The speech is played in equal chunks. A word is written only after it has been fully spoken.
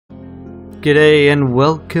G'day and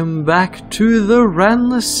welcome back to the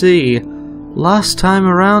Ranless Sea. Last time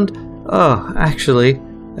around, actually,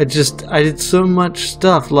 I did so much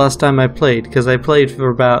stuff last time I played, because I played for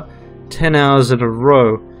about 10 hours in a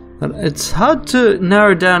row. And it's hard to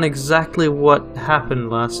narrow down exactly what happened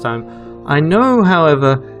last time. I know,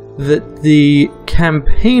 however, that the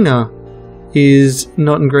campaigner is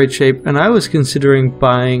not in great shape, and I was considering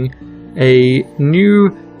buying a new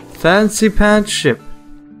fancy pants ship.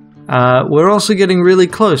 We're also getting really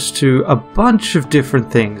close to a bunch of different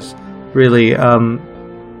things. Really,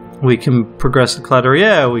 we can progress the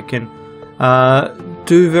Cladoria, we can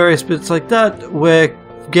do various bits like that. We're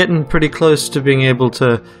getting pretty close to being able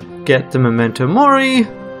to get the Memento Mori.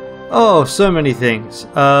 Oh, so many things.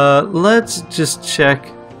 Let's just check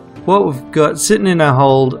what we've got sitting in our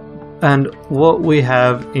hold and what we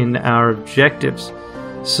have in our objectives.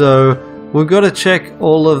 So we've got to check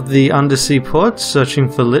all of the undersea ports, searching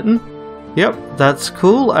for Lytton. Yep, that's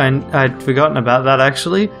cool. I'd forgotten about that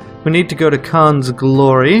actually. We need to go to Khan's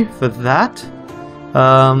Glory for that.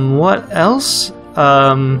 What else?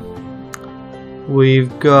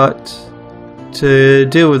 We've got to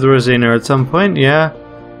deal with Rosina at some point, yeah.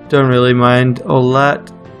 Don't really mind all that.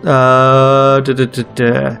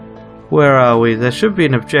 Where are we? There should be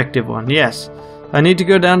an objective one, yes. I need to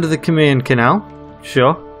go down to the Crimean Canal.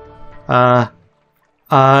 Sure.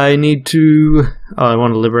 I need to... Oh, I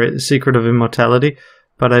want to liberate the Secret of Immortality,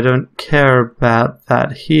 but I don't care about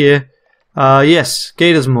that here. Yes,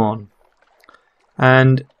 Gator's Morn.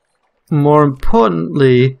 And more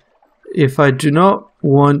importantly, if I do not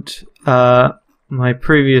want my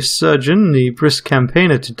previous surgeon, the brisk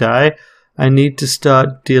campaigner, to die, I need to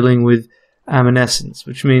start dealing with Aminescence,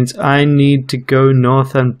 which means I need to go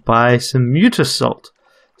north and buy some Mutasalt.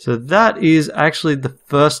 So that is actually the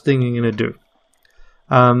first thing I'm going to do.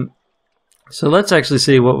 So let's actually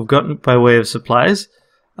see what we've got by way of supplies.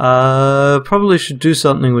 Probably should do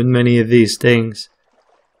something with many of these things.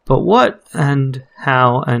 But what and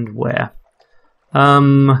how and where?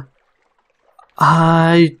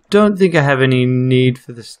 I don't think I have any need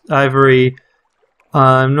for this ivory.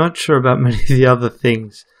 I'm not sure about many of the other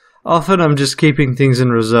things. Often I'm just keeping things in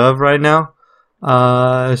reserve right now.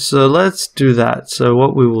 So let's do that. So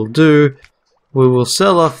what we will do, we will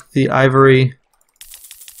sell off the ivory.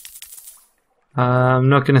 I'm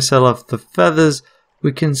not going to sell off the feathers.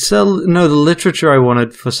 We can sell, no, the literature I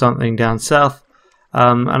wanted for something down south.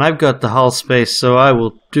 And I've got the hull space, so I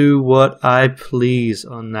will do what I please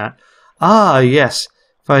on that. Ah, yes.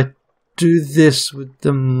 If I do this with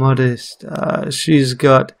the modest, she's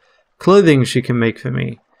got clothing she can make for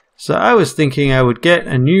me. So I was thinking I would get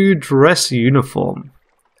a new dress uniform.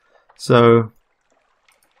 So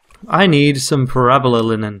I need some parabola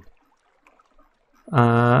linen.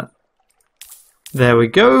 There we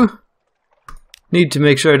go. Need to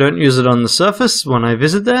make sure I don't use it on the surface when I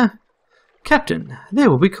visit there. Captain, they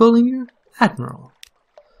will be calling you Admiral.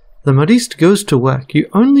 The modiste goes to work. You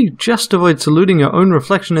only just avoid saluting your own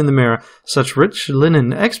reflection in the mirror. Such rich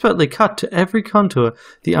linen, expertly cut to every contour.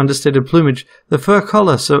 The understated plumage, the fur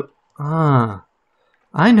collar, so... Ah,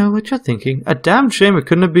 I know what you're thinking. A damned shame it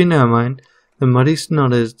couldn't have been Ermine. The modiste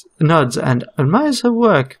nods and admires her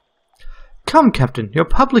work. Come, Captain, your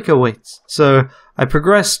public awaits. So, I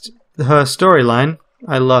progressed her storyline.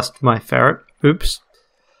 I lost my ferret. Oops.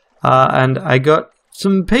 And I got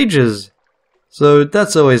some pages. So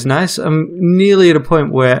that's always nice. I'm nearly at a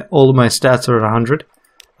point where all of my stats are at 100,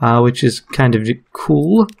 which is kind of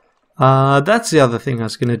cool. That's the other thing I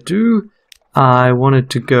was going to do. I wanted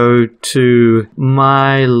to go to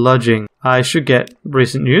my lodging. I should get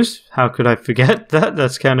recent news. How could I forget that?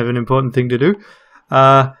 That's kind of an important thing to do.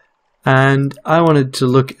 And I wanted to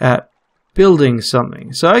look at building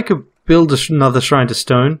something. So I could build another shrine to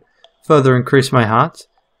stone, further increase my hearts.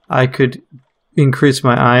 I could increase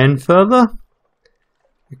my iron further.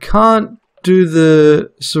 I can't do the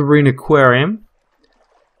Serene Aquarium.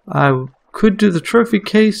 I could do the trophy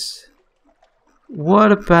case.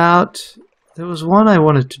 What about... There was one I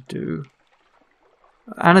wanted to do.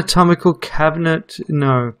 Anatomical cabinet.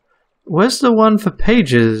 No. Where's the one for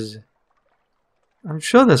pages? I'm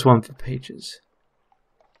sure there's one for pages.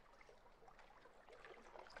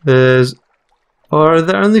 There's... Or are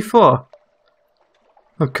there only 4?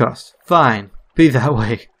 Of course. Fine. Be that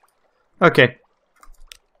way. Okay.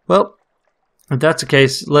 Well, if that's the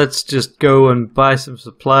case, let's just go and buy some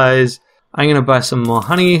supplies. I'm going to buy some more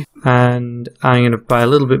honey, and I'm going to buy a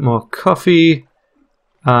little bit more coffee.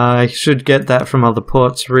 I should get that from other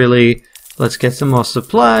ports, really. Let's get some more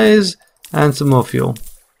supplies and some more fuel.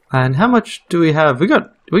 And how much do we have? We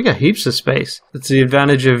got heaps of space. That's the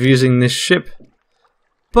advantage of using this ship.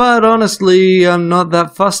 But honestly, I'm not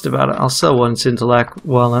that fussed about it. I'll sell one Scintillac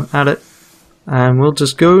while I'm at it. And we'll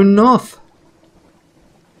just go north.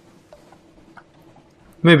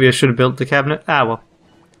 Maybe I should have built the cabinet. Ah, well.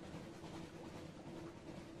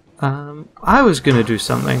 I was going to do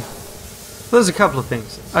something. There's a couple of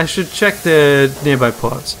things. I should check the nearby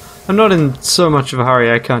ports. I'm not in so much of a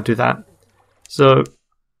hurry, I can't do that. So,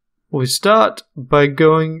 we start by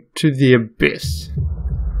going to the Abyss.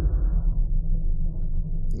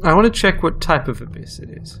 I want to check what type of Abyss it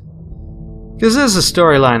is. Because there's a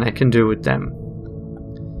storyline I can do with them.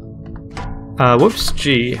 Whoops,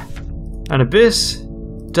 G. An Abyss,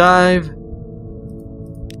 dive,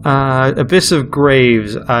 Abyss of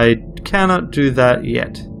Graves. I cannot do that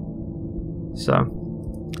yet. So,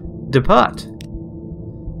 depart.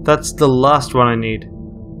 That's the last one I need.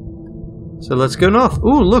 So let's go north.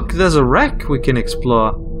 Ooh, look, there's a wreck we can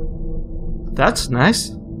explore. That's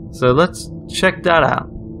nice. So let's check that out.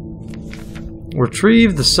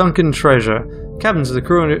 Retrieve the sunken treasure. Cabins of the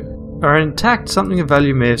crew are intact. Something of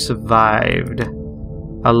value may have survived.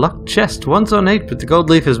 A locked chest, once ornate, but the gold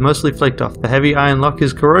leaf is mostly flaked off. The heavy iron lock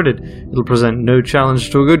is corroded. It'll present no challenge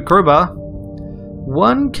to a good crowbar.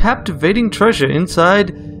 One captivating treasure.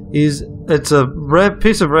 Inside is... It's a rare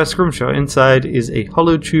piece of rare scrimshaw. Inside is a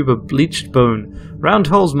hollow tube of bleached bone. Round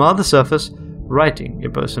holes mar the surface. Writing, a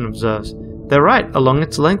person observes. They're right. Along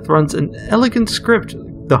its length runs an elegant script.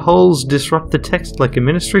 The holes disrupt the text like a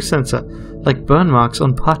ministry censor, like burn marks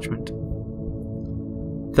on parchment.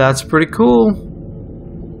 That's pretty cool.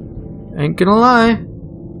 Ain't gonna lie.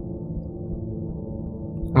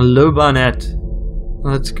 Hello, Barnett.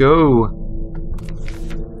 Let's go.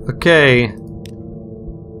 Okay.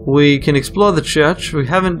 We can explore the church. We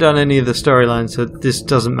haven't done any of the storylines, so this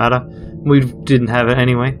doesn't matter. We didn't have it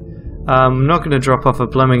anyway. I'm not going to drop off a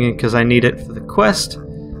Blemmingen because I need it for the quest.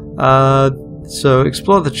 So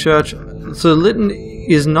explore the church. So Lytton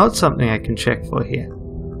is not something I can check for here.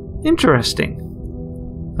 Interesting.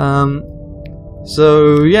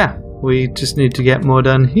 So yeah, we just need to get more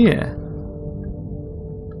done here.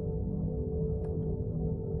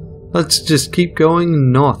 Let's just keep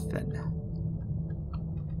going north then.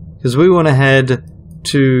 Because we want to head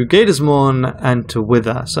to Gatorsmorn and to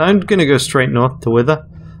Wither. So I'm going to go straight north to Wither.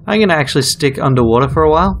 I'm going to actually stick underwater for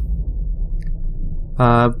a while.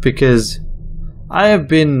 Because I have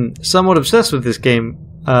been somewhat obsessed with this game.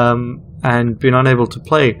 And been unable to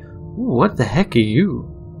play. Ooh, what the heck are you?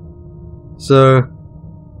 So,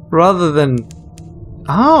 rather than...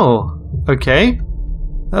 Oh, okay.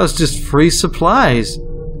 That was just free supplies.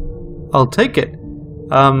 I'll take it.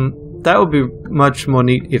 That would be much more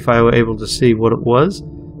neat if I were able to see what it was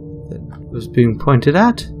that was being pointed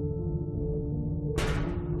at.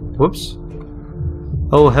 Whoops.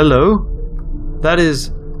 Oh, hello. That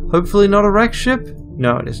is hopefully not a wreck ship?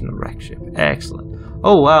 No, it isn't a wreck ship. Excellent.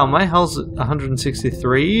 Oh, wow, my hull's at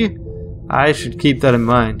 163. I should keep that in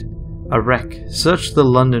mind. A wreck. Search the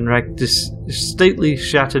London wreck. This stately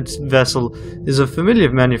shattered vessel is of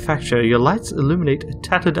familiar manufacture. Your lights illuminate a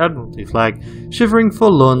tattered Admiralty flag, shivering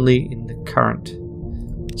forlornly in the current.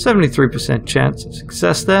 73% chance of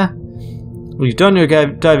success there. You've done your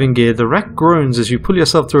diving gear. The wreck groans as you pull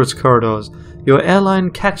yourself through its corridors. Your airline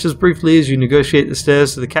catches briefly as you negotiate the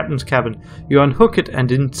stairs to the captain's cabin. You unhook it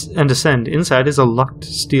and ascend. Inside is a locked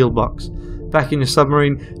steel box. Back in your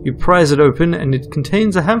submarine, you prise it open, and it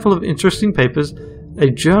contains a handful of interesting papers, a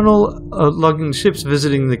journal logging ships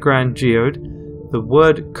visiting the Grand Geode. The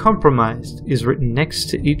word compromised is written next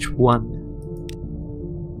to each one.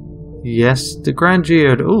 Yes, the Grand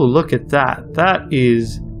Geode. Oh, look at that. That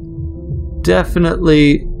is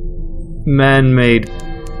definitely man-made.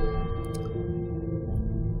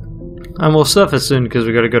 And we'll surface soon because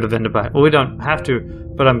we've got to go to Venderbite. Well, we don't have to,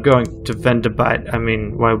 but I'm going to Venderbite. I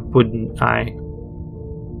mean, why wouldn't I?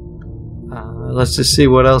 Let's just see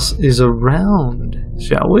what else is around,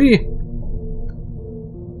 shall we?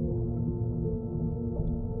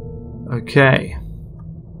 Okay.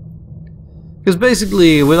 Because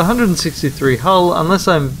basically, with 163 hull, unless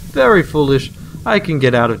I'm very foolish, I can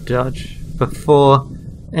get out of Dodge before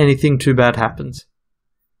anything too bad happens.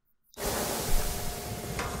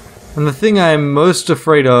 And the thing I'm most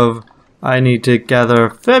afraid of, I need to gather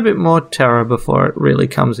a fair bit more terror before it really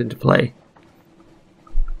comes into play.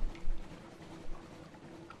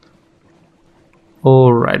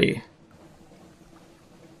 Alrighty.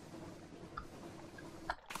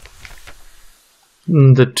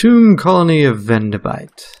 The tomb colony of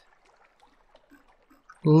Venderbite.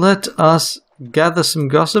 Let us gather some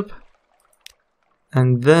gossip,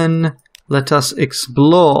 and then let us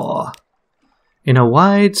explore. In a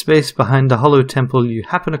wide space behind the hollow temple, you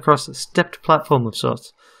happen across a stepped platform of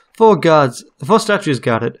sorts. 4 statues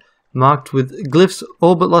guard it, marked with glyphs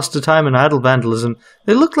all but lost to time and idle vandalism.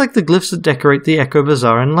 They look like the glyphs that decorate the Echo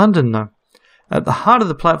Bazaar in London, though. At the heart of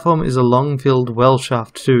the platform is a long-filled well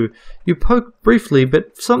shaft, too. You poke briefly,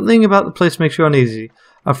 but something about the place makes you uneasy.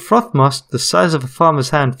 A froth moss the size of a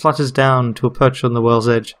farmer's hand flutters down to a perch on the well's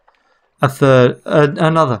edge. A third.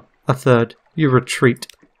 You retreat.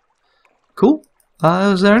 Cool.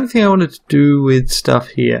 Was there anything I wanted to do with stuff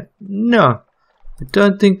here? No. I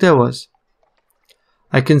don't think there was.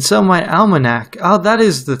 I can sell my almanac. Oh, that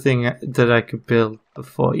is the thing that I could build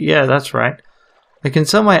before. Yeah, that's right. I can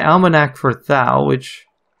sell my almanac for 1,000, which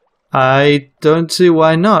I don't see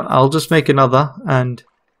why not. I'll just make another, and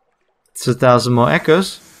it's 1,000 more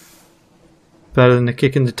echoes. Better than a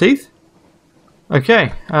kick in the teeth.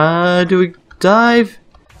 Okay, do we dive?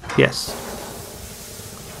 Yes.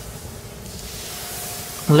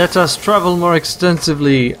 Let us travel more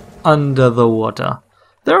extensively under the water.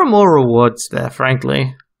 There are more rewards there,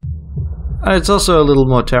 frankly. It's also a little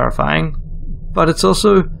more terrifying, but it's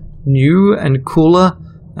also new and cooler,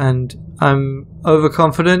 and I'm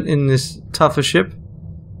overconfident in this tougher ship.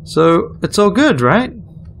 So it's all good, right?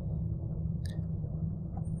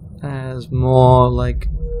 There's more, like,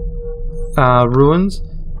 ruins.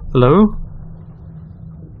 Hello?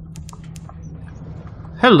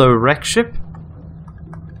 Hello, wreck ship.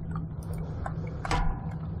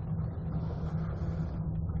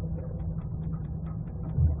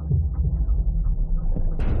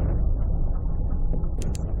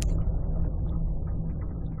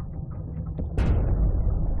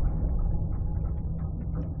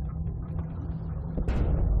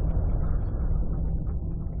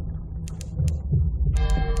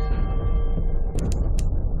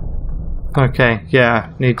 Okay,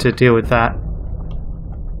 yeah, need to deal with that.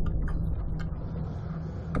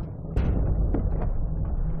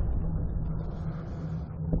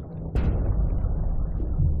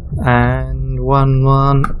 And one.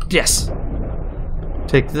 Yes!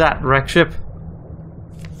 Take that, wreck ship.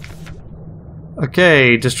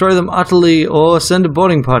 Okay, destroy them utterly or send a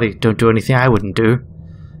boarding party. Don't do anything I wouldn't do.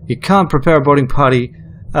 You can't prepare a boarding party.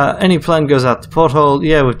 Any plan goes out the porthole.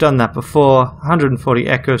 Yeah, we've done that before. 140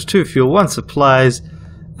 echoes, 2 fuel, 1 supplies,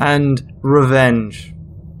 and revenge.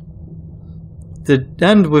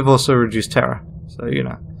 And we've also reduced terror. So, you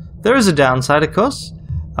know. There is a downside, of course.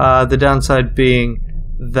 The downside being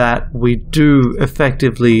that we do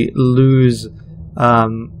effectively lose...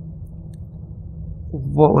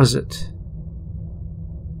 what was it?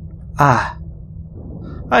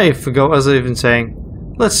 I forgot what I was even saying.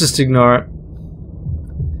 Let's just ignore it.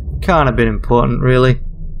 Can't have been important, really.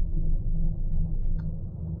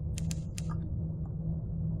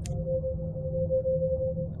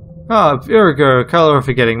 Oh, Irigo, color of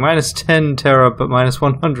forgetting. Minus 10 terror, but minus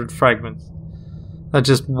 100 fragments. That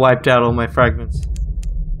just wiped out all my fragments.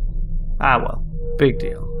 Ah, well. Big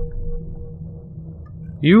deal.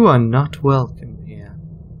 You are not welcome here.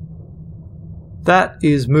 That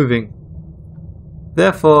is moving.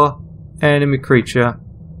 Therefore, enemy creature.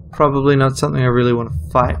 Probably not something I really want to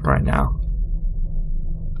fight right now.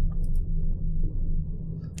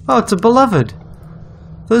 Oh, it's a beloved.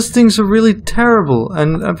 Those things are really terrible.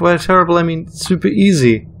 And by terrible, I mean super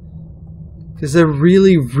easy. Because they're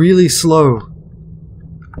really, really slow.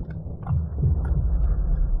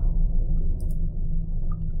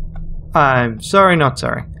 I'm sorry, not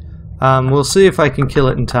sorry. We'll see if I can kill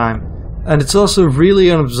it in time. And it's also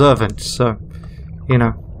really unobservant, so, you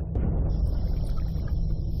know.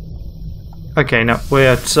 Okay, no, we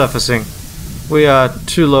are surfacing. We are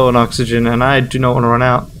too low on oxygen, and I do not want to run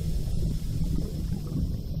out.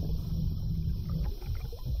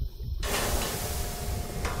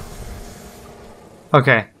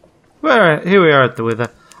 Okay, here we are at the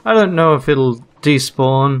wither. I don't know if it'll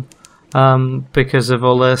despawn because of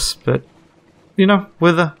all this, but you know,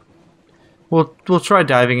 wither. We'll try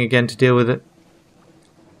diving again to deal with it.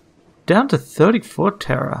 Down to 34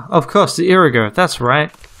 terror. Of course, the Irigo. That's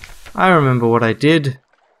right. I remember what I did.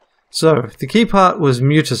 So, the key part was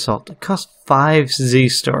Mute Assault. It cost 5 Z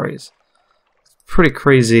stories. Pretty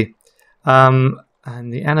crazy. And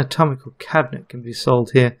the anatomical cabinet can be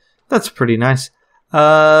sold here. That's pretty nice.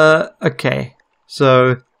 Okay.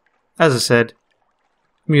 So, as I said,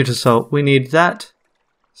 Mute Assault. We need that.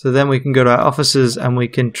 So then we can go to our offices and we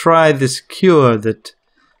can try this cure that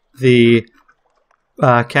the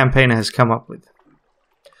campaigner has come up with.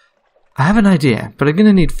 I have an idea, but I'm going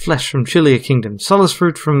to need flesh from chillier kingdoms, solace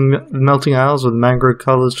fruit from melting isles with mangrove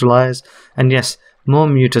colors, July's, and yes, more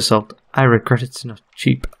Mute Assault. I regret it's not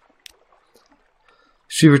cheap.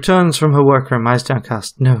 She returns from her workroom, eyes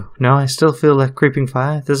downcast. No, I still feel that creeping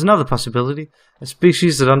fire. There's another possibility. A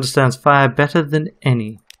species that understands fire better than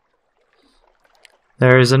any.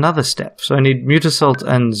 There is another step, so I need Mutasalt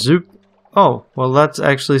and Zup. Oh, well that's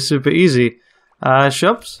actually super easy.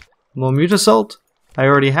 Shops, more Mutasalt. I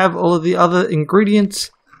already have all of the other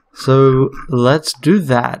ingredients, so let's do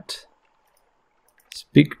that.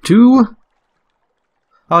 Speak to...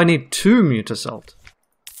 Oh, I need 2 Mutasalt.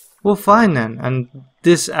 Well, fine then, and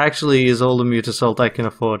this actually is all the Mutasalt I can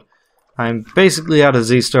afford. I'm basically out of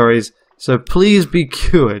Z-stories, so please be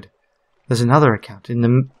cured. There's another account in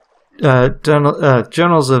the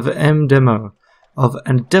journals of M. Demo of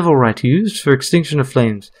a devilrite used for extinction of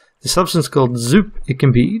flames. The substance called Zup. It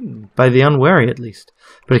can be eaten, by the unwary at least,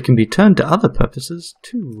 but it can be turned to other purposes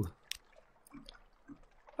too.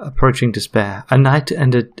 Approaching despair. A night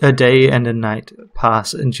and a day and a night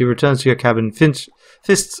pass, and she returns to your cabin,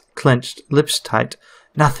 fists clenched, lips tight.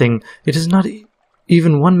 Nothing. It is not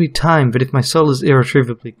even 1 week time, but if my soul is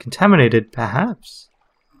irretrievably contaminated, perhaps.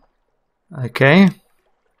 Okay.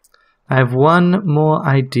 I have one more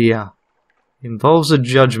idea. It involves a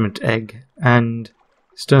judgment egg, and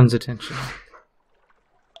Stone's attention.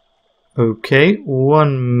 Okay,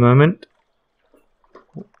 one moment.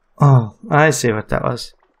 Oh, I see what that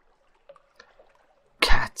was.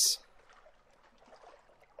 Cats.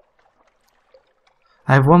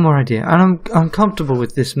 I have one more idea, and I'm comfortable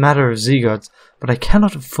with this matter of Z-gods, but I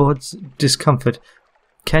cannot afford discomfort.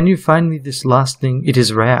 Can you find me this last thing? It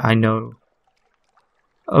is rare, I know.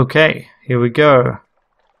 Okay, here we go.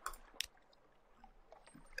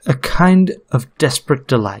 A kind of desperate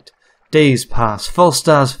delight. Days pass, false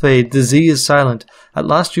stars fade, the Z is silent. At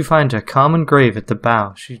last you find her, calm and grave at the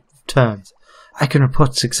bow. She turns. I can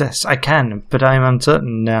report success. I can, but I am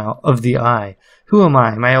uncertain now of the I. Who am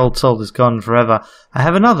I? My old soul is gone forever. I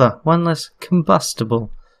have another, one less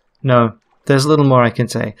combustible. No, there's little more I can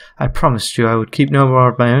say. I promised you I would keep no more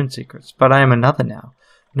of my own secrets, but I am another now.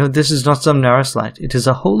 No, this is not some narrow slight. It is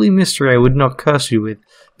a holy mystery I would not curse you with,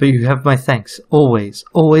 but you have my thanks, always,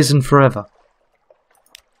 always and forever.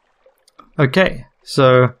 Okay,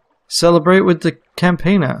 so celebrate with the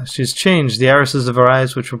campaigner. She's changed. The irises of her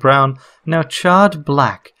eyes, which were brown, now charred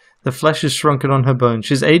black. The flesh is shrunken on her bones.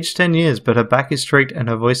 She's aged 10 years, but her back is straight and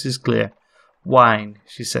her voice is clear. Wine,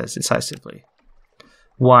 she says decisively.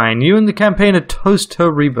 Wine. You and the campaigner toast her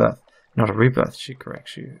rebirth. Not a rebirth, she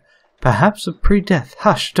corrects you. Perhaps a pre-death.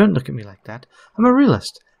 Hush, don't look at me like that. I'm a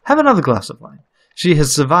realist. Have another glass of wine. She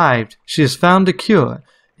has survived. She has found a cure.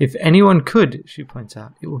 If anyone could, she points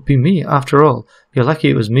out, it would be me, after all. You're lucky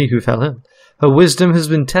it was me who fell ill. Her wisdom has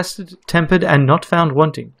been tested, tempered, and not found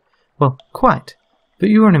wanting. Well, quite. But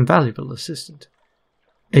you are an invaluable assistant.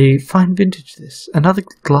 A fine vintage, this. Another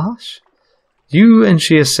glass? You and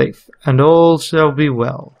she are safe, and all shall be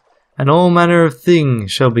well. And all manner of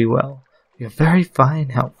things shall be well. Your very fine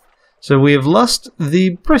health. So we have lost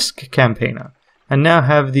the brisk campaigner, and now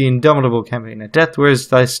have the indomitable campaigner. Death, where is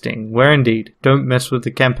thy sting? Where indeed? Don't mess with the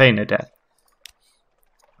campaigner, Death.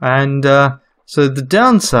 And so the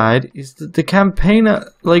downside is that the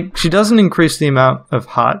campaigner, like, she doesn't increase the amount of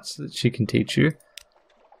hearts that she can teach you,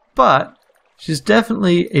 but she's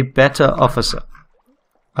definitely a better officer.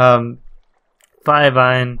 5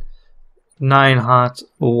 iron, 9 hearts,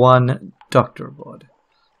 1 doctor aboard.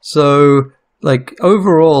 So, like,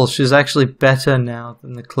 overall, she's actually better now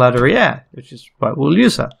than the Claderiere, which is why we'll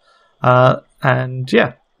use her. And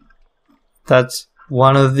yeah, that's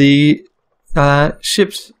one of the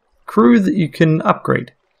ship's crew that you can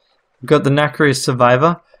upgrade. We've got the Nacreous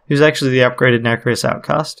Survivor, who's actually the upgraded Nacreous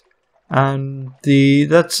Outcast. And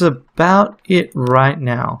that's about it right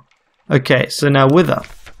now. Okay, so now with her,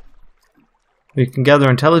 we can gather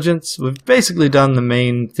intelligence. We've basically done the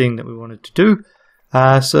main thing that we wanted to do.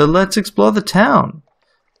 So let's explore the town.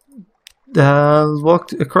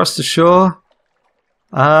 Walked across the shore.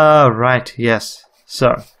 Right, yes.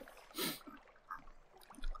 So,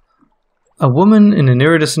 a woman in an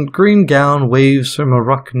iridescent green gown waves from a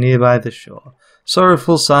rock nearby the shore.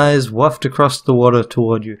 Sorrowful sighs waft across the water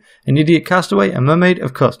toward you. An idiot castaway? A mermaid?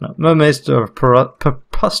 Of course not. Mermaids are a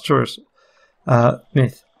preposterous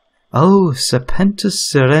myth. Oh,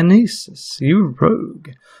 Serpentis Serenesis, you rogue.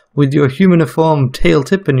 With your humaniform tail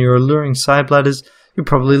tip and your alluring side bladders, you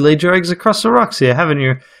probably laid your eggs across the rocks here, haven't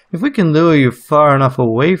you? If we can lure you far enough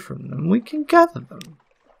away from them, we can gather them.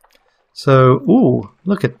 So, ooh,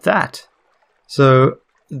 look at that. So,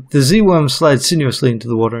 the Z-worm slides sinuously into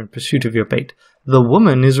the water in pursuit of your bait. The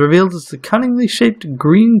woman is revealed as the cunningly shaped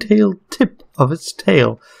green-tailed tip of its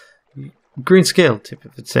tail. Green-scaled tip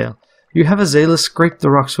of its tail. You have Azalea scrape the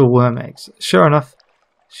rocks for worm eggs. Sure enough,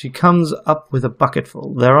 She comes up with a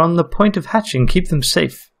bucketful. They're on the point of hatching. Keep them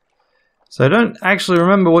safe. So I don't actually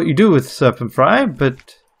remember what you do with serpent fry,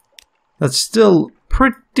 but that's still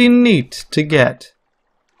pretty neat to get.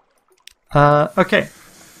 Okay.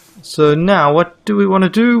 So now, what do we want to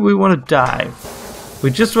do? We want to dive. We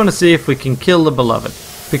just want to see if we can kill the beloved,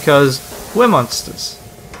 because we're monsters.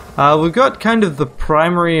 We've got kind of the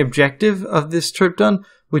primary objective of this trip done,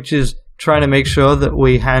 which is trying to make sure that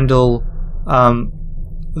we handle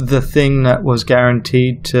the thing that was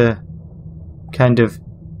guaranteed to kind of...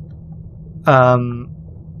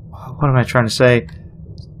 what am I trying to say?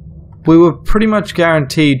 We were pretty much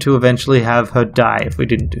guaranteed to eventually have her die if we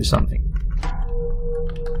didn't do something.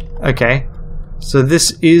 Okay, so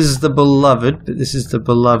this is the beloved, but this is the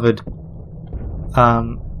beloved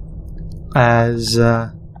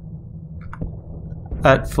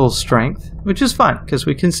at full strength, which is fine because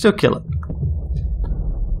we can still kill it.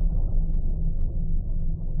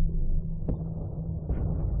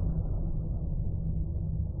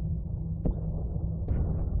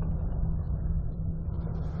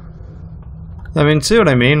 I mean, see what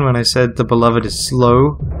I mean when I said the beloved is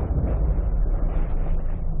slow?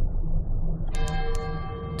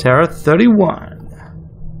 Terra 31.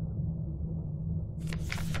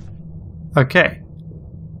 Okay.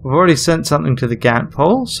 We've already sent something to the Gantt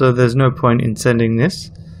pole, so there's no point in sending this.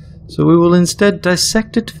 So we will instead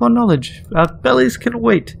dissect it for knowledge. Our bellies can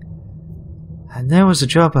wait. And there was a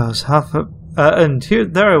job I was half up...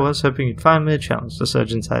 there I was, hoping you'd find me a challenge, the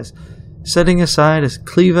surgeon says. Setting aside a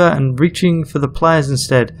cleaver and reaching for the pliers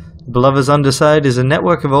instead. The beloved's underside is a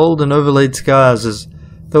network of old and overlaid scars, as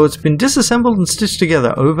though it's been disassembled and stitched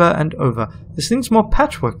together over and over. This thing's more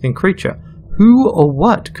patchwork than creature. Who or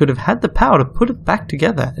what could have had the power to put it back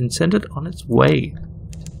together and send it on its way?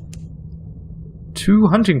 2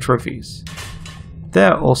 hunting trophies.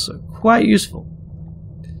 They're also quite useful.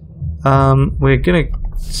 We're gonna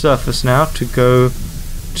surface now to go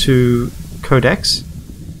to Codex.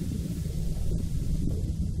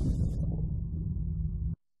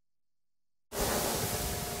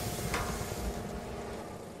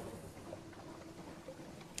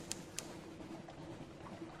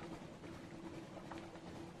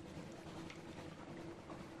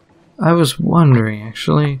 I was wondering,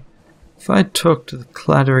 actually, if I talk to the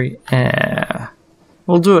Claddery Air.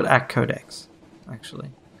 We'll do it at Codex, actually.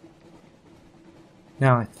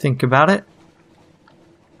 Now I think about it.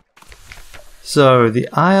 So, the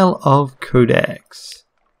Isle of Codex.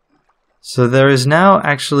 So there is now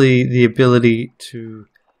actually the ability to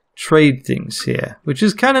trade things here, which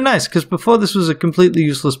is kind of nice, because before this was a completely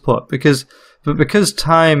useless port, because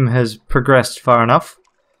time has progressed far enough,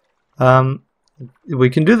 we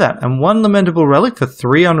can do that. And 1 lamentable relic for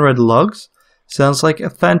 3 unread logs sounds like a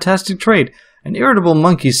fantastic trade. An irritable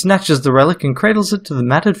monkey snatches the relic and cradles it to the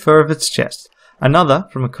matted fur of its chest. Another,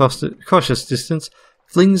 from a cautious distance,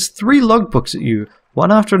 flings 3 logbooks at you,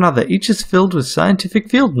 one after another. Each is filled with scientific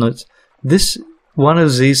field notes. This one of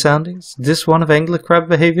Z soundings, this one of angler crab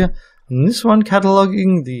behavior, and this one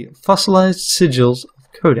cataloging the fossilized sigils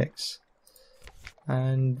of Codex.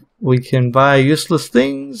 And we can buy useless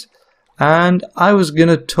things. And I was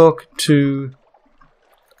gonna talk to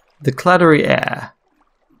the Claddery Air.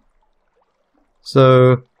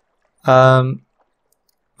 So,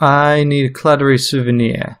 I need a Claddery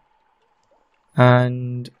souvenir.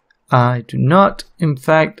 And I do not, in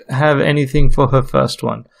fact, have anything for her first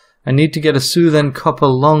one. I need to get a Soothen Copper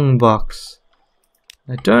long box.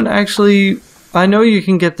 I don't actually... I know you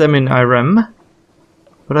can get them in Irem,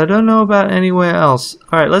 but I don't know about anywhere else.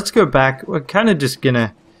 Alright, let's go back. We're kind of just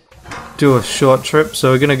gonna do a short trip,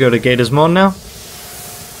 so we're gonna go to Gator's Morn now.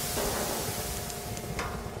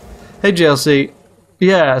 Hey JLC.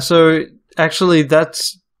 Yeah, so actually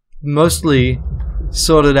that's mostly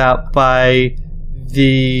sorted out by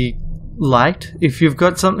the light. If you've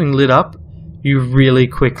got something lit up, you really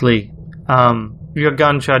quickly, your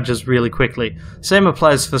gun charges really quickly. Same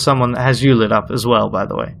applies for someone that has you lit up as well, by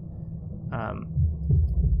the way.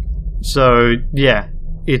 So yeah,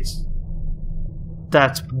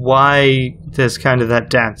 that's why there's kind of that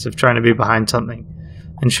dance of trying to be behind something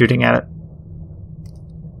and shooting at it.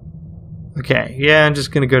 Okay, yeah, I'm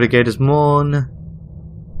just gonna go to Gator's Morn.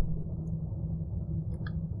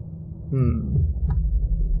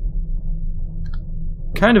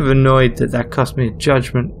 Kind of annoyed that that cost me a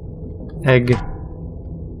judgment egg.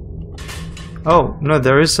 Oh, no,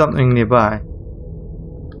 there is something nearby.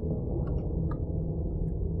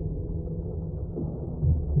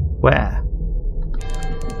 Where?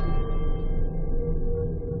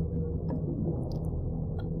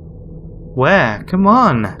 Where? Come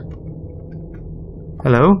on!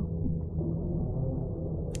 Hello?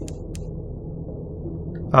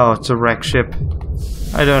 Oh, it's a wreck ship.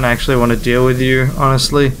 I don't actually want to deal with you,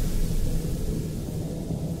 honestly.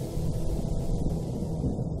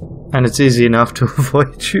 And it's easy enough to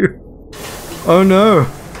avoid you. Oh no!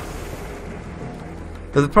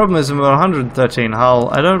 But the problem is I'm at 113 hull.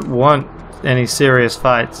 I don't want any serious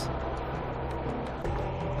fights.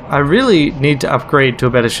 I really need to upgrade to a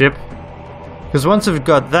better ship. Because once I've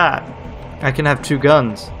got that, I can have 2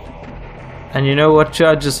 guns. And you know what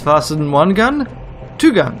charges faster than 1 gun?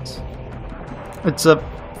 2 guns. It's a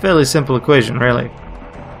fairly simple equation, really.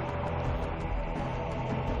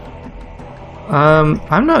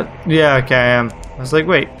 I'm not... Yeah, okay, I am. I was like,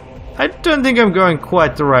 wait. I don't think I'm going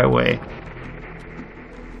quite the right way.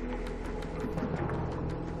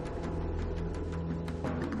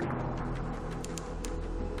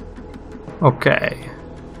 Okay.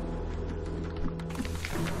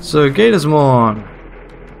 So, Gate is Morn.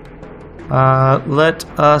 Let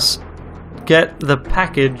us get the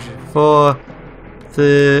package for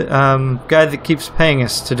the guy that keeps paying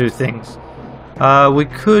us to do things. We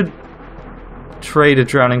could trade a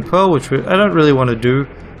Drowning Pearl, which I don't really want to do.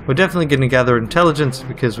 We're definitely going to gather intelligence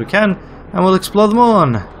because we can, and we'll explore them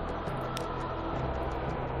on.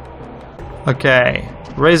 Okay,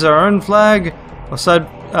 raise our own flag, or side...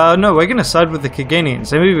 no, we're going to side with the Kaganians.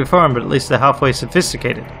 They may be foreign, but at least they're halfway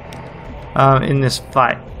sophisticated in this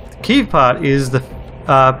fight. The key part is the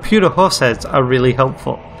pewter horseheads are really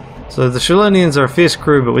helpful. So the Shalonians are a fierce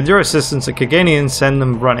crew, but with your assistance, the Kaganians send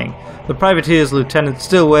them running. The privateer's lieutenant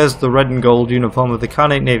still wears the red and gold uniform of the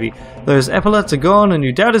Khanate Navy. Those epaulets are gone, and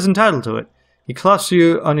you doubt is entitled to it. He clasps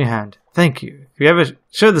you on your hand. Thank you. If you ever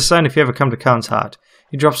show the sign if you ever come to Khan's heart.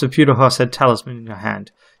 He drops a pewter horsehead talisman in your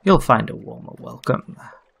hand. You'll find a warmer welcome.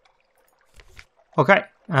 Okay.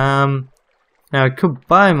 Now I could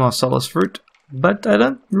buy more solace fruit, but I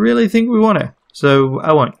don't really think we want to, so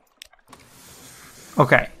I won't.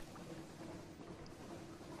 Okay.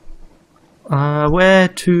 Where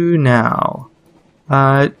to now?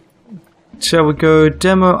 Shall we go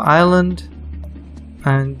Demo Island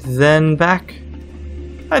and then back?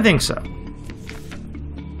 I think so.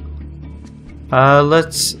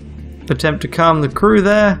 Let's attempt to calm the crew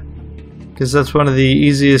there, because that's one of the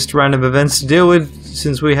easiest random events to deal with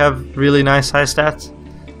since we have really nice high stats.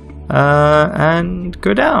 And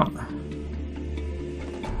go down.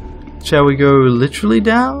 Shall we go literally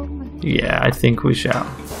down? Yeah, I think we shall.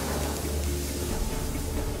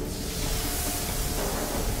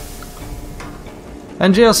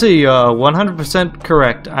 And GLC, you're 100%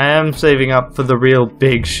 correct. I am saving up for the real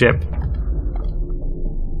big ship.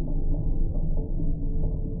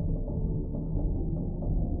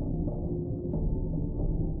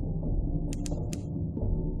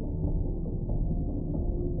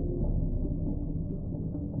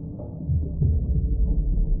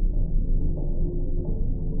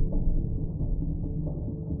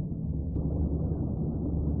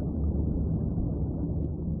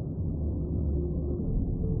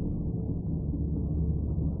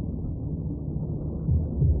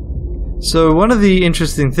 So one of the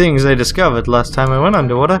interesting things I discovered last time I went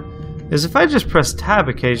underwater is if I just press tab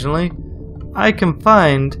occasionally, I can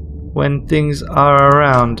find when things are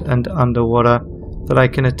around and underwater that I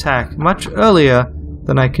can attack much earlier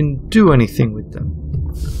than I can do anything with them.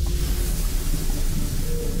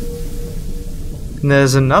 And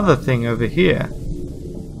there's another thing over here.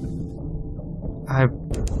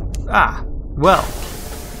 Well,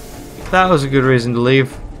 that was a good reason to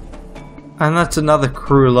leave. And that's another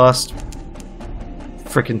crew lost.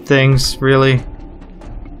 Frickin' things, really.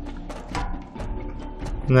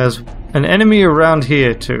 And there's an enemy around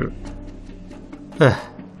here too. Ugh.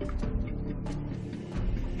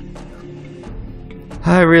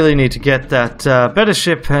 I really need to get that better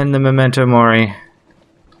ship and the Memento Mori.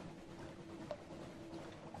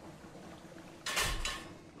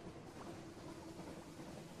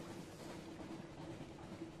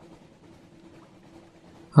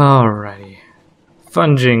 Alrighty.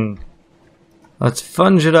 Funging. Let's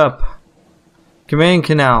funge it up. Command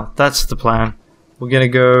Canal. That's the plan. We're gonna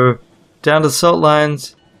go down to the salt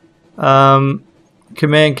lines, Command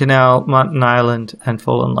Canal, Mountain Island, and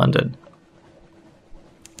Fallen London.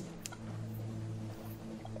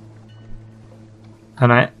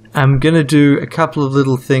 And I'm gonna do a couple of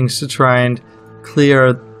little things to try and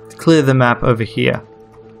clear the map over here.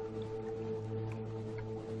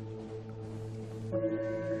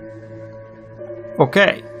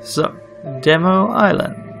 Okay, so Demo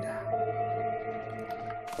Island.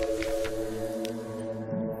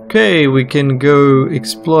 Okay, we can go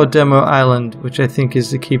explore Demo Island, which I think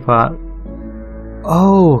is the key part.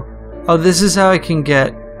 Oh, this is how I can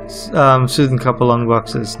get Soothing Couple lung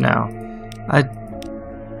boxes now.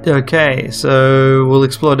 Okay, so we'll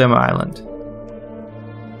explore Demo Island.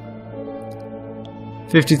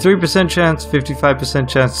 53% chance, 55%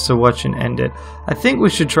 chance to watch and end it. I think we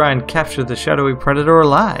should try and capture the shadowy predator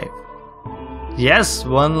alive. Yes,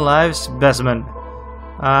 one live specimen.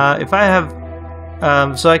 If I have...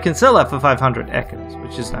 so I can sell that for 500 echoes,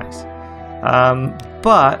 which is nice.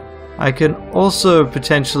 But I can also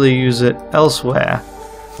potentially use it elsewhere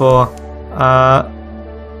for...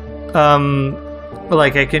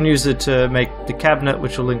 like I can use it to make the cabinet,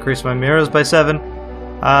 which will increase my mirrors by 7.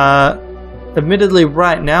 Admittedly,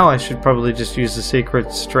 right now I should probably just use the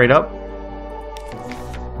secrets straight up.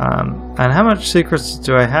 And how much secrets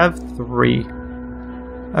do I have? 3.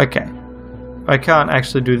 Okay. I can't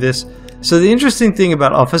actually do this. So the interesting thing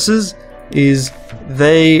about offices is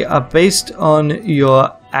they are based on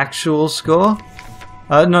your actual score.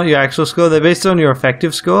 Not your actual score, they're based on your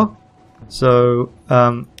effective score. So,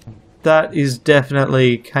 that is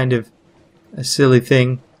definitely kind of a silly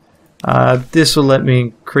thing. This will let me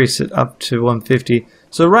increase it up to 150.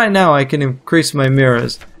 So right now I can increase my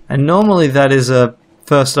mirrors, and normally that is a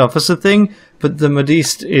first officer thing, but the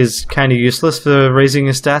modiste is kind of useless for raising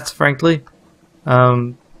his stats, frankly.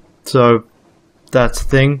 So that's the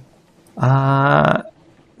thing.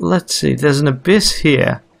 Let's see, there's an abyss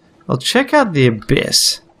here. I'll check out the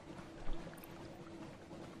abyss.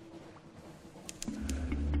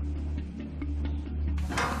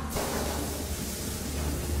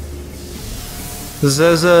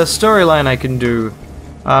 There's a storyline I can do.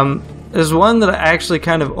 There's one that I actually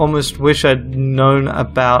kind of almost wish I'd known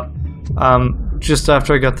about just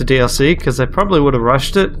after I got the DLC, because I probably would have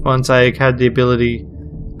rushed it once I had the ability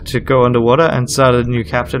to go underwater and started a new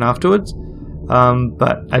captain afterwards.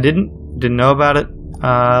 But I didn't know about it.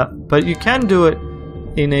 But you can do it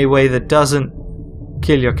in a way that doesn't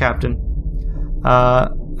kill your captain.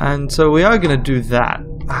 And so we are going to do that.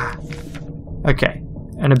 Okay,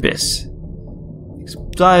 an abyss. Let's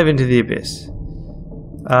dive into the abyss.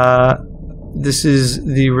 This is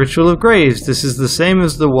the Ritual of Graves. This is the same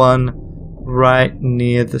as the one right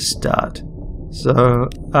near the start. So,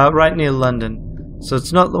 right near London. So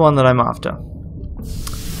it's not the one that I'm after.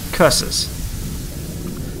 Curses.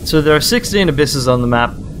 So there are 16 abysses on the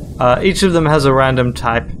map. Each of them has a random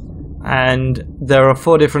type. And there are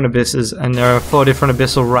 4 different abysses, and there are 4 different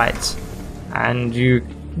abyssal rites. And you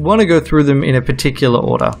want to go through them in a particular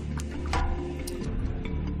order.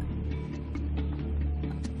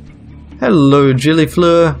 Hello,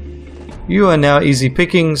 Gillifleur. You are now easy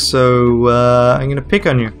picking, so I'm going to pick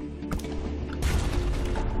on you.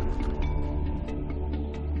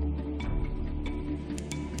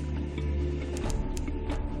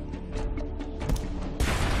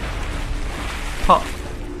 Pop.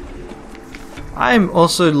 I'm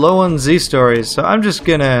also low on Z stories, so I'm just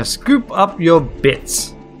going to scoop up your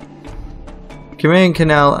bits. Command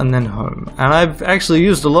Canal and then home. And I've actually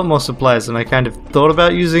used a lot more supplies than I kind of thought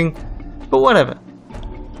about using. But whatever.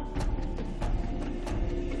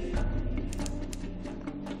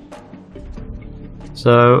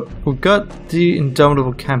 So we've got the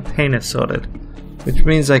Indomitable Campaigner sorted, which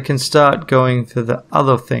means I can start going for the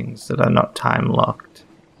other things that are not time locked.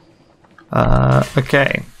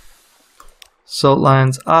 Okay. Salt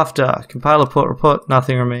lines after. Compile report,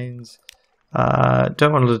 nothing remains.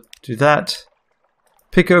 Don't want to do that.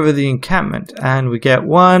 Pick over the encampment, and we get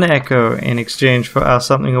 1 echo in exchange for our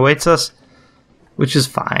something awaits us, which is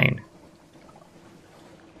fine.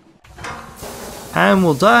 And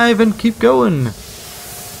we'll dive and keep going.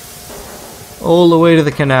 All the way to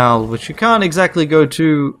the canal, which you can't exactly go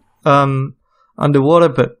to underwater,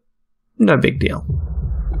 but no big deal.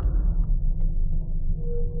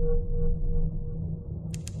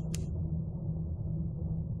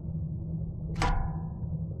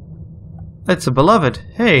 It's a beloved.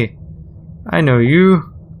 Hey, I know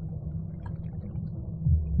you.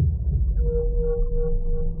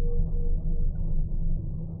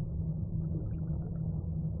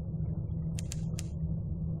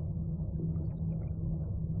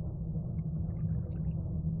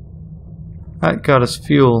 That got us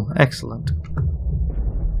fuel. Excellent.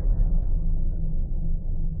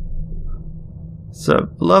 So,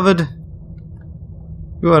 beloved,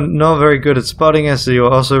 you are not very good at spotting us, so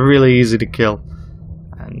you're also really easy to kill.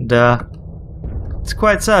 And, it's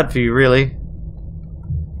quite sad for you, really.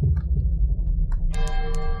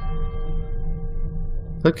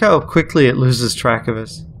 Look how quickly it loses track of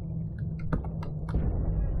us.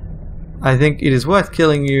 I think it is worth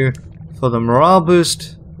killing you for the morale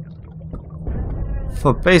boost,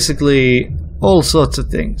 for basically all sorts of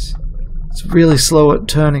things. It's really slow at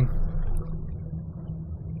turning.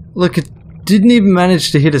 Look at didn't even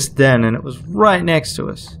manage to hit us then, and it was right next to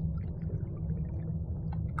us.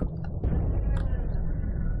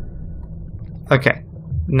 Okay,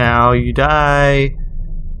 now you die.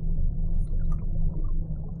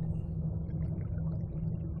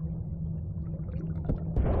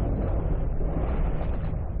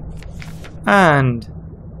 And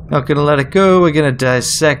not gonna let it go, we're gonna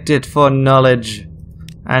dissect it for knowledge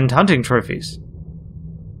and hunting trophies.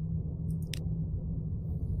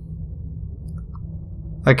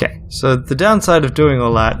 Okay, so the downside of doing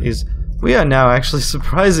all that is we are now actually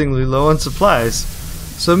surprisingly low on supplies.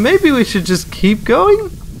 So maybe we should just keep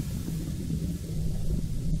going?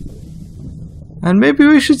 And maybe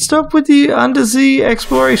we should stop with the undersea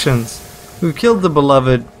explorations. We've killed the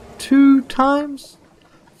beloved 2 times?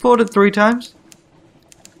 4 to 3 times?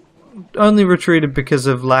 Only retreated because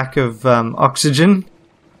of lack of oxygen.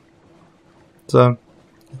 So,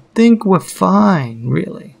 I think we're fine,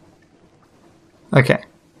 really. Okay.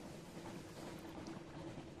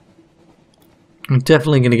 I'm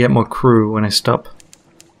definitely going to get more crew when I stop.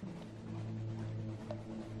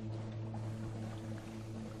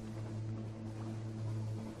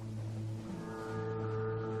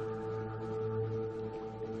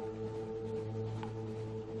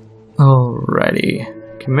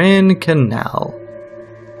 Alrighty. Command Canal.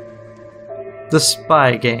 The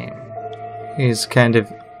spy game is kind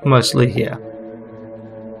of mostly here.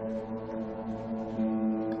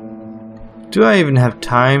 Do I even have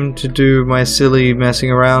time to do my silly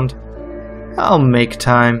messing around? I'll make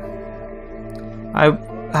time. I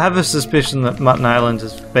have a suspicion that Mutton Island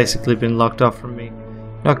has basically been locked off from me.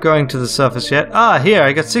 Not going to the surface yet. Ah, here,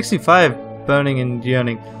 I got 65 burning and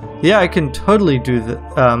yearning. Yeah, I can totally do the,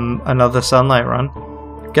 another sunlight run.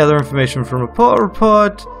 Gather information from report,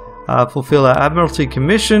 fulfill our Admiralty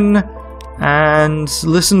commission, and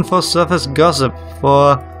listen for surface gossip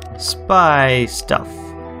for spy stuff.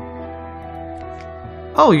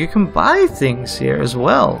 Oh, you can buy things here as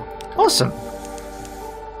well. Awesome.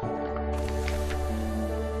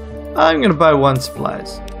 I'm gonna buy 1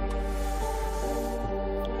 supplies.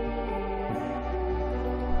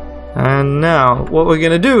 And now, what we're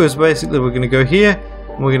gonna do is basically we're gonna go here,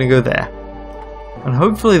 and we're gonna go there. And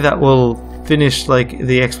hopefully that will finish, like,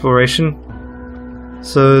 the exploration.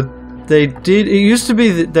 So, they did... It used to be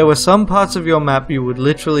that there were some parts of your map you would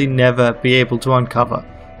literally never be able to uncover.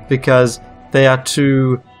 Because they are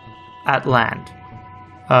too at land.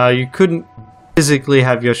 You couldn't physically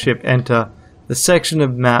have your ship enter the section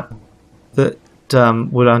of map that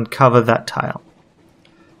would uncover that tile.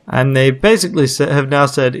 And they basically have now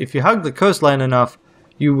said if you hug the coastline enough,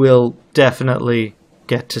 you will definitely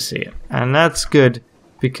get to see it. And that's good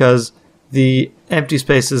because the empty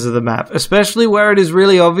spaces of the map, especially where it is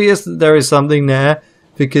really obvious that there is something there,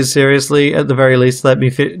 because seriously, at the very least, let me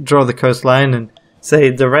draw the coastline and say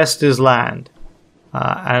the rest is land.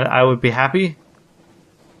 And I would be happy.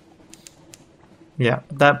 Yeah,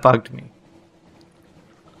 that bugged me.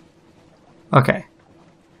 Okay.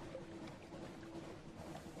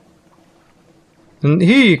 And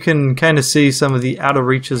here you can kind of see some of the outer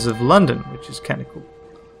reaches of London, which is kind of cool.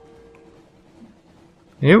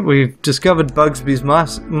 Here we've discovered Bugsby's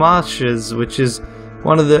Marshes, which is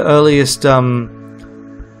one of the earliest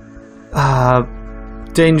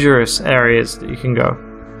dangerous areas that you can go.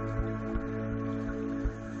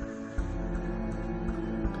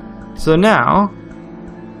 So now,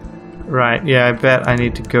 right, yeah, I bet I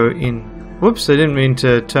need to go in. Whoops, I didn't mean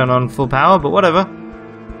to turn on full power, but whatever.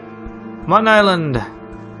 Mutton Island!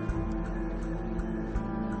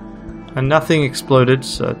 And nothing exploded,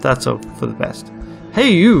 so that's all for the best.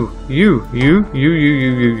 Hey, you!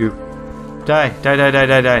 Die.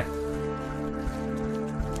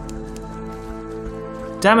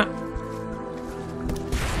 Damn it!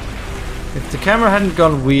 If the camera hadn't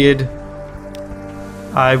gone weird,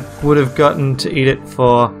 I would have gotten to eat it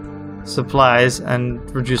for supplies and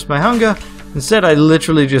reduced my hunger. Instead, I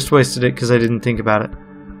literally just wasted it because I didn't think about it.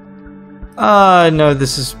 No,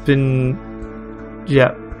 this has been...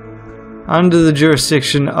 yeah. Under the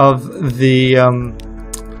jurisdiction of the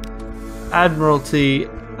Admiralty,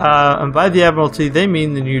 and by the Admiralty they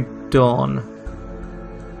mean the New Dawn.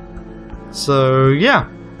 So, yeah.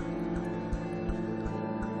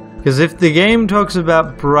 Because if the game talks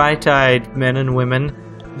about bright-eyed men and women,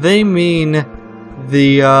 they mean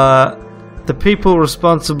the people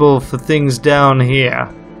responsible for things down here.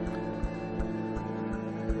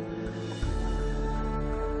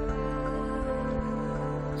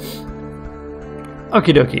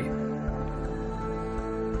 Okie dokie.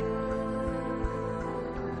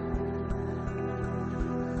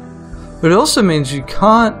 But it also means you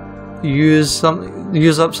can't use something...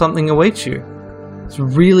 use up something awaits you. It's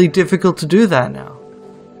really difficult to do that now,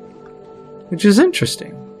 which is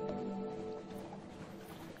interesting.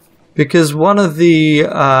 Because one of the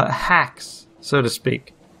hacks, so to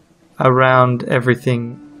speak, around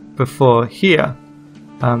everything before here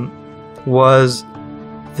was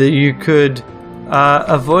that you could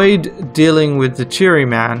avoid dealing with the cheery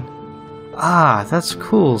man. Ah, that's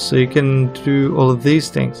cool. So you can do all of these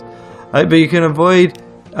things. But you can avoid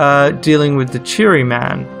dealing with the cheery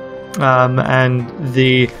man and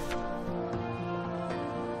the...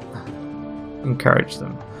 Encourage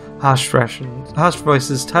them. Harsh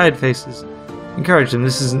voices, tired faces. Encourage them.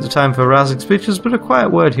 This isn't the time for rousing speeches, but a quiet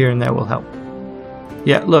word here and there will help.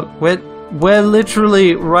 Yeah, look, we're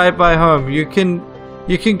literally right by home. You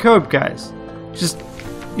can cope, guys. Just,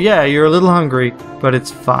 yeah, you're a little hungry, but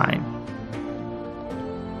it's fine.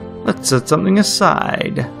 Let's set something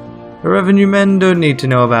aside. The revenue men don't need to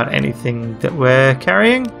know about anything that we're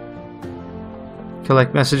carrying.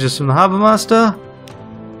 Collect messages from the harbour master.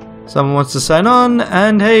 Someone wants to sign on,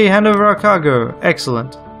 and hey, hand over our cargo.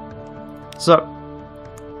 Excellent. So,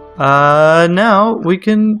 now we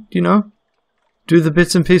can, you know, do the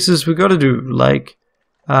bits and pieces we gotta do. Like,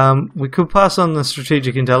 we could pass on the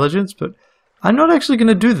strategic intelligence, but I'm not actually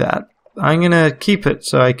gonna do that. I'm gonna keep it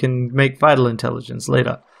so I can make vital intelligence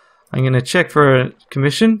later. I'm gonna check for a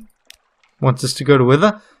commission. Wants us to go to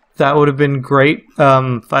Wither. That would have been great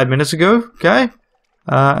 5 minutes ago, okay?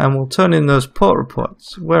 And we'll turn in those port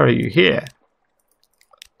reports. Where are you? Here.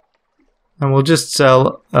 And we'll just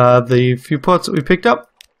sell the few ports that we picked up.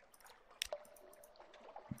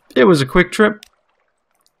 It was a quick trip.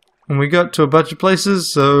 And we got to a bunch of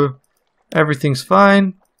places, so everything's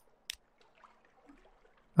fine.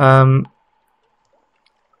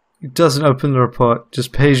 It doesn't open the report,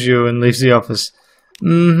 just pays you and leaves the office.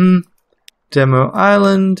 Demo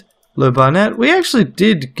Island. Low Barnett. We actually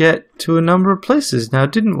did get to a number of places now,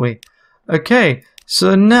 didn't we? Okay,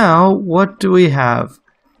 so now what do we have?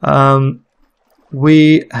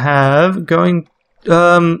 We have going...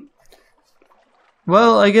 well,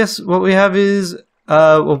 I guess what we have is...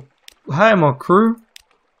 we'll hire more crew.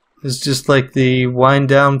 It's just like the wind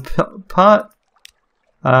down part.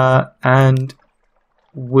 And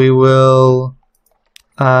we will...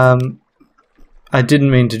 I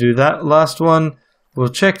didn't mean to do that. Last one. We'll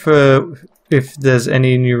check for if there's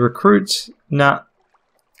any new recruits. Nah.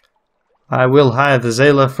 I will hire the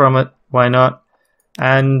Zayla from it. Why not?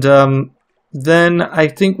 And then I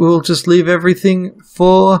think we'll just leave everything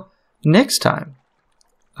for next time.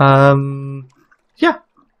 Yeah.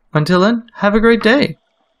 Until then, have a great day.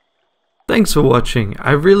 Thanks for watching.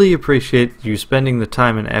 I really appreciate you spending the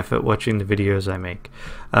time and effort watching the videos I make.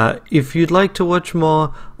 If you'd like to watch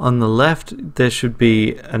more, on the left there should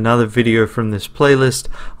be another video from this playlist.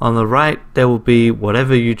 On the right there will be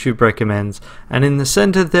whatever YouTube recommends, and in the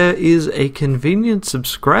center there is a convenient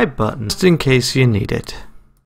subscribe button just in case you need it.